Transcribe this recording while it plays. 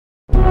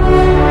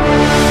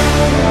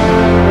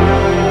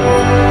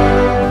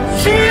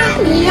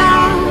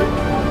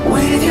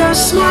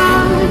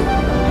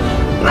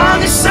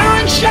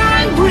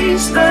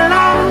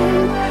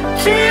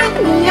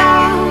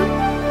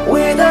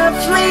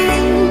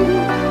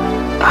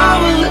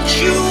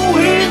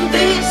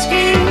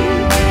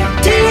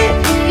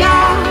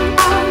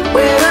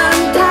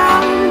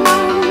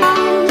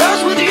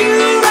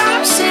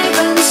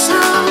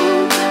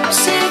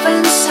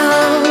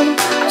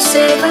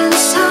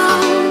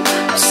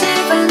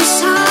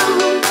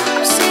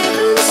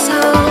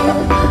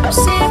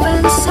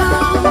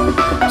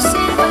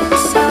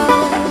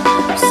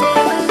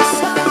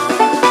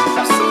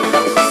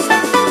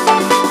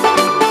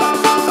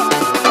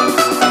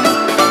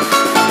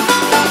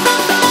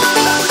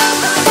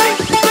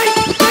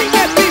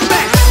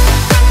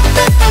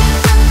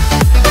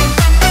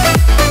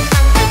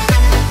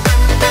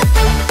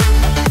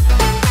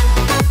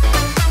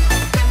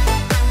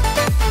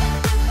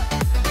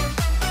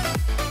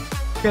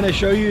going to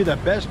show you the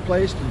best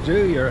place to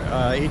do your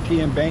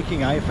ATM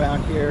banking I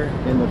found here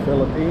in the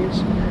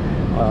Philippines.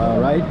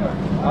 Right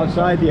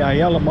outside the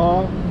Ayala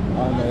Mall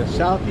on the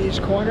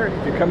southeast corner.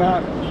 If you come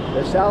out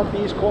the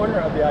southeast corner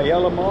of the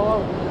Ayala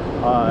Mall,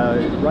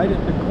 right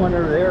at the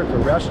corner there at the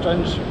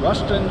Rustin's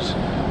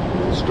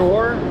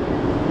store,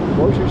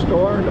 grocery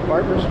store,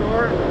 department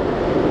store,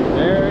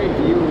 there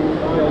you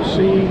will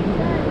see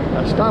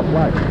a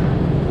stoplight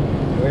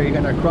where you're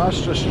going to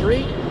cross the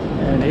street,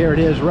 and here it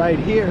is right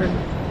here.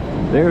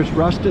 There's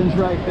Rustin's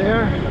right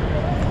there.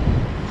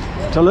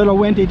 It's a little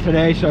windy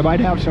today, so I might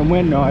have some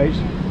wind noise.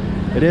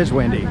 It is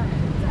windy.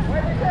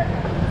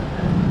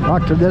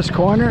 Walk to this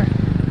corner,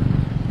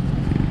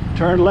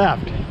 turn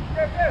left.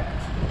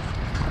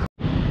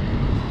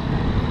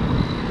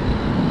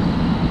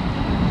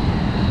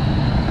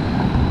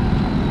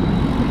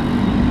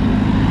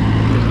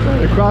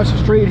 Across the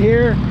street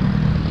here.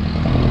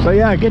 So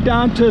yeah, get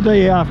down to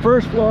the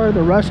first floor of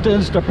the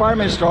Rustin's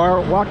department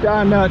store, walk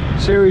down that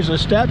series of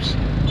steps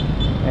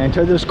and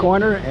to this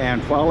corner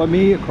and follow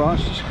me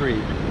across the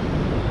street.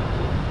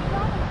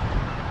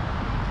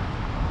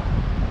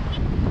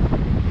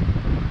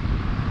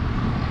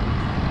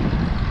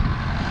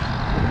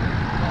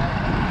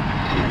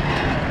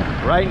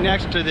 Right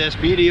next to this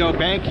BDO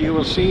bank you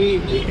will see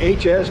the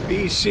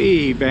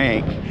HSBC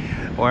bank,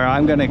 where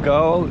I'm going to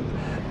go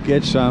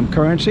get some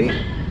currency,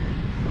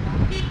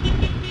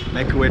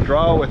 make a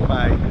withdrawal with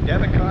my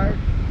debit card.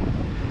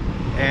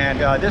 And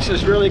this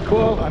is really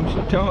cool.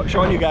 I'm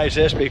showing you guys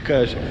this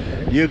because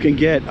you can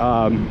get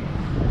larger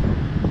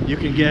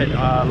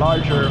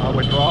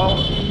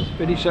withdrawal.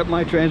 Finish up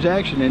my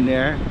transaction in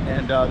there,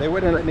 and they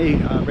wouldn't let me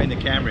bring the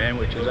camera in,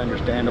 which is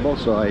understandable,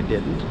 so I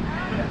didn't.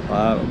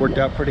 It worked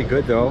out pretty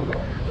good though.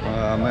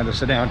 I'm going to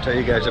sit down and tell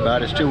you guys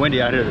about it. It's too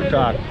windy out here to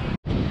talk.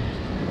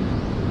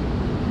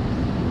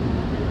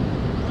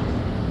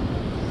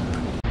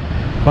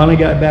 Finally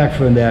got back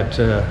from that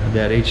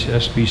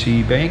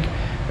HSBC bank.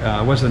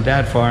 It wasn't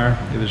that far.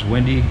 It was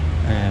windy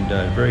and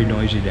very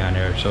noisy down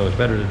there, so it's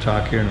better to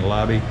talk here in the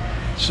lobby.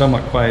 It's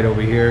somewhat quiet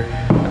over here.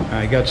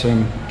 I got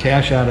some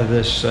cash out of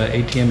this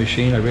ATM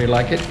machine. I really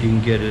like it. You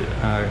can get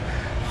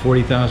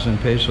 40,000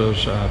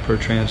 pesos per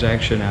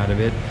transaction out of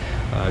it,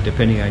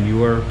 depending on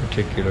your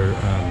particular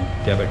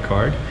debit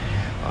card.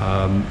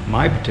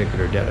 My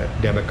particular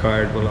debit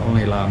card will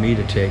only allow me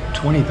to take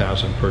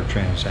 20,000 per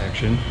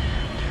transaction.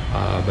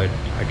 But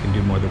I can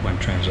do more than one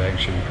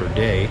transaction per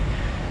day.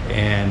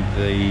 And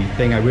the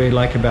thing I really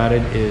like about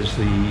it is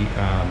the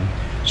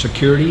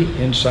security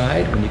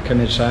inside. When you come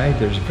inside,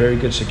 there's very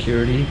good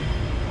security.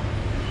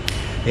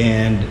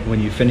 And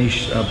when you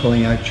finish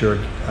pulling out your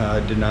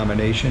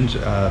denominations,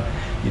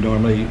 you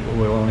normally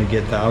will only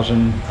get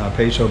 1,000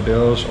 peso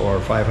bills or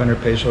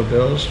 500 peso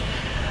bills.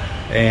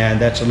 And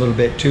that's a little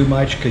bit too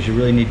much because you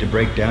really need to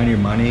break down your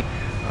money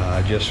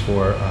just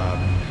for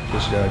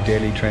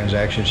daily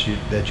transactions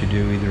that you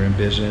do either in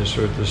business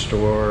or at the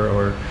store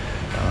or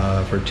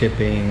for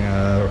tipping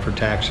or for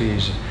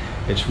taxis.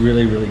 It's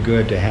really, really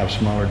good to have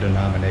smaller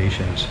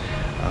denominations.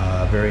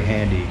 Very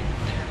handy.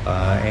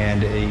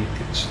 And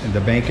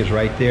the bank is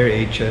right there,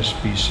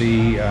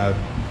 HSBC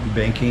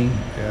banking.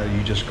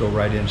 You just go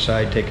right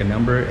inside, take a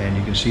number, and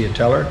you can see a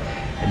teller,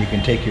 and you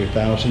can take your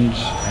thousands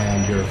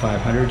and your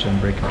 500s and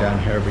break them down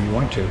however you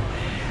want to.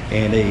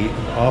 And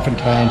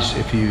oftentimes,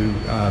 if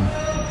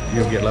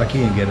you'll get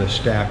lucky and get a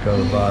stack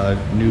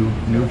of new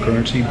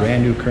currency,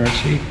 brand new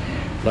currency.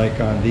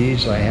 Like on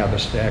these, I have a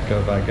stack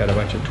of, I got a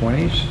bunch of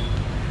 20s,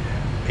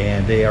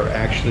 and they are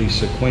actually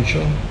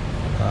sequential,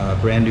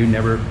 brand new,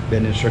 never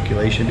been in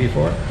circulation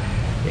before.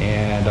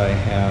 And I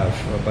have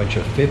a bunch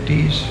of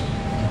 50s,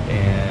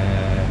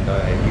 and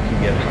you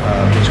can get,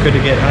 it's good to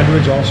get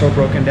hundreds also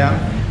broken down.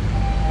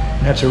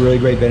 That's a really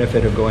great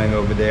benefit of going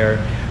over there.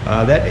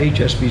 That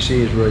HSBC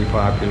is really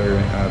popular,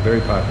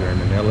 very popular in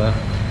Manila.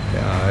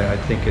 I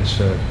think it's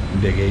a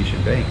big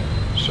Asian bank.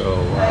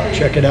 So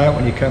check it out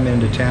when you come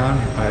into town.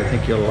 I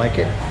think you'll like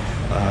it.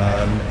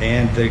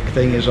 And the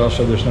thing is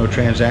also there's no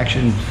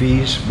transaction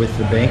fees with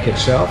the bank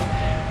itself.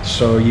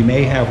 So you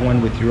may have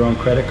one with your own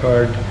credit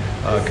card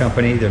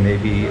company. There may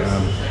be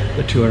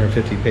the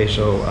 250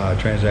 peso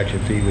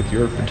transaction fee with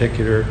your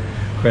particular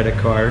credit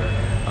card.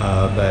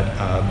 But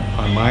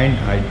on mine,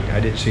 I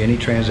didn't see any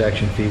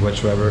transaction fee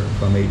whatsoever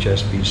from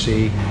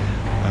HSBC.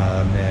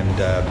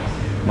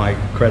 My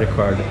credit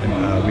card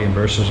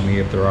reimburses me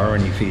if there are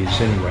any fees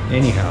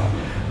anyhow.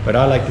 But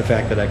I like the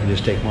fact that I can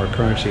just take more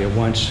currency at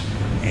once,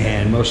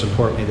 and most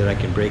importantly that I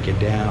can break it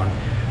down.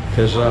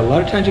 Because a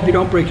lot of times if you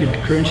don't break your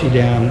currency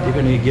down, you're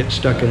going to get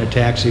stuck in a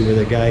taxi where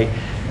the guy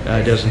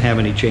doesn't have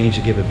any change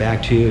to give it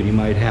back to you, and you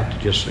might have to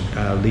just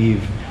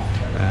leave.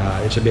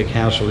 It's a big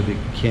hassle if you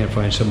can't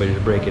find somebody to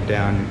break it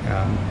down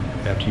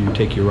after you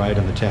take your ride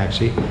on the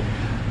taxi.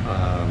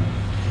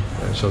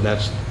 So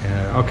that's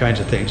all kinds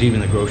of things.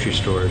 Even the grocery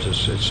stores,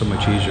 it's so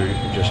much easier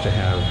just to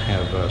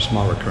have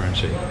smaller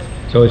currency.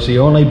 So it's the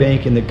only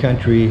bank in the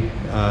country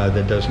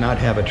that does not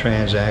have a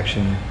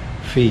transaction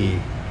fee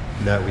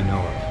that we know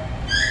of.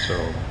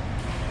 So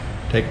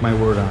take my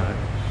word on it,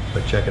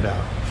 but check it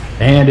out.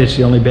 And it's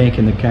the only bank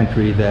in the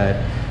country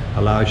that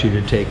allows you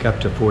to take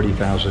up to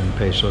 40,000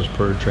 pesos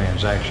per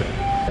transaction.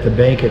 The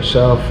bank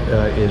itself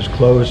is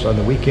closed on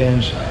the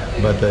weekends,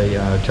 but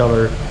the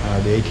teller,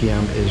 the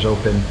ATM is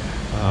open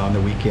on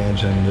the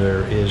weekends, and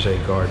there is a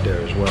guard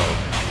there as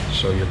well.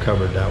 So you're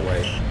covered that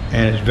way.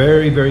 And it's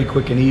very, very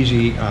quick and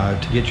easy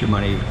to get your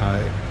money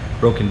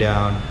broken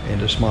down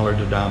into smaller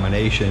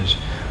denominations.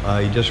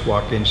 You just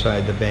walk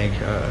inside the bank,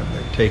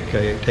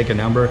 take a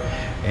number,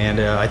 and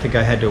I think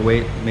I had to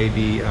wait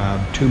maybe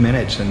 2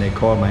 minutes, and they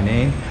called my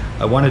name.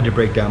 I wanted to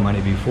break down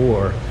money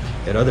before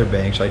at other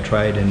banks. I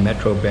tried in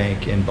Metro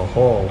Bank in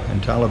Bohol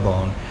and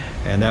Talabon,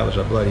 and that was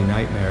a bloody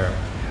nightmare.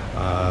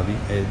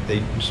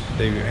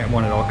 They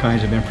wanted all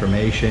kinds of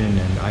information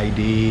and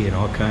ID and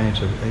all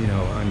kinds of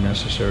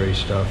unnecessary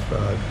stuff.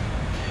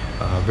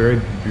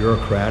 Very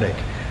bureaucratic.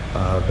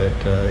 But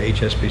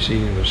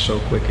HSBC was so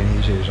quick and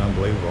easy, it was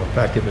unbelievable. In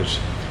fact,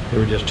 they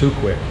were just too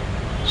quick.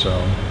 So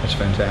that's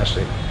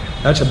fantastic.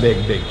 That's a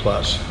big, big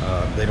plus.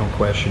 They don't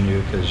question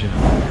you because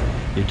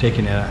you're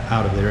taking it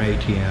out of their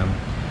ATM,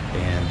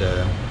 and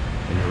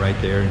you're right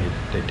there, and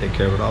they take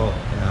care of it all.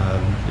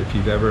 If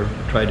you've ever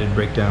tried to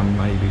break down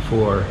money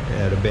before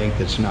at a bank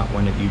that's not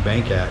one that you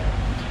bank at,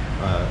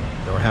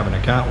 or have an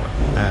account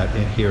at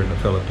here in the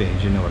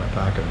Philippines, you know what I'm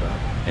talking about.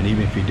 And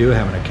even if you do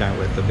have an account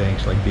with the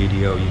banks like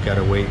BDO, you got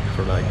to wait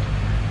for like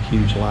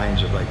huge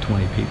lines of like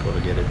 20 people to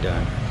get it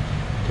done,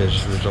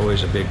 because there's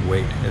always a big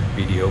wait at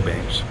BDO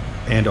banks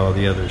and all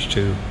the others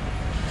too.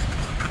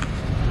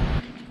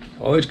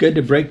 Always good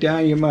to break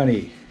down your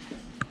money.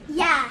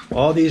 Yeah.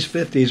 All these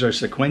 50s are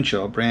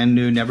sequential, brand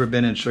new, never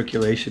been in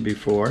circulation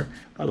before.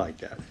 I like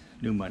that.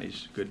 New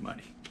money's good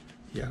money.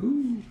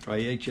 Yahoo! Try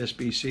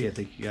HSBC. I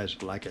think you guys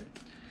will like it.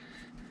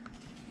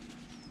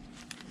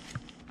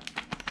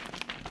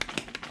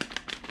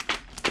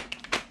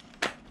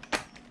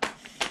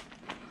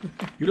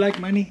 You like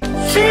money?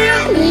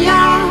 Fill me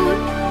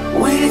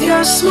out with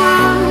your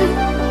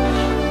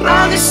smile,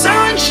 like the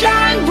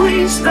sunshine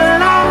brings the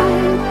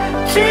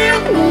light.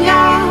 Fill me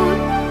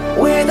out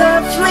with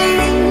a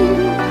flame,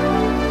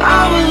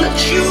 I will let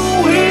you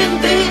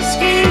in this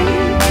game.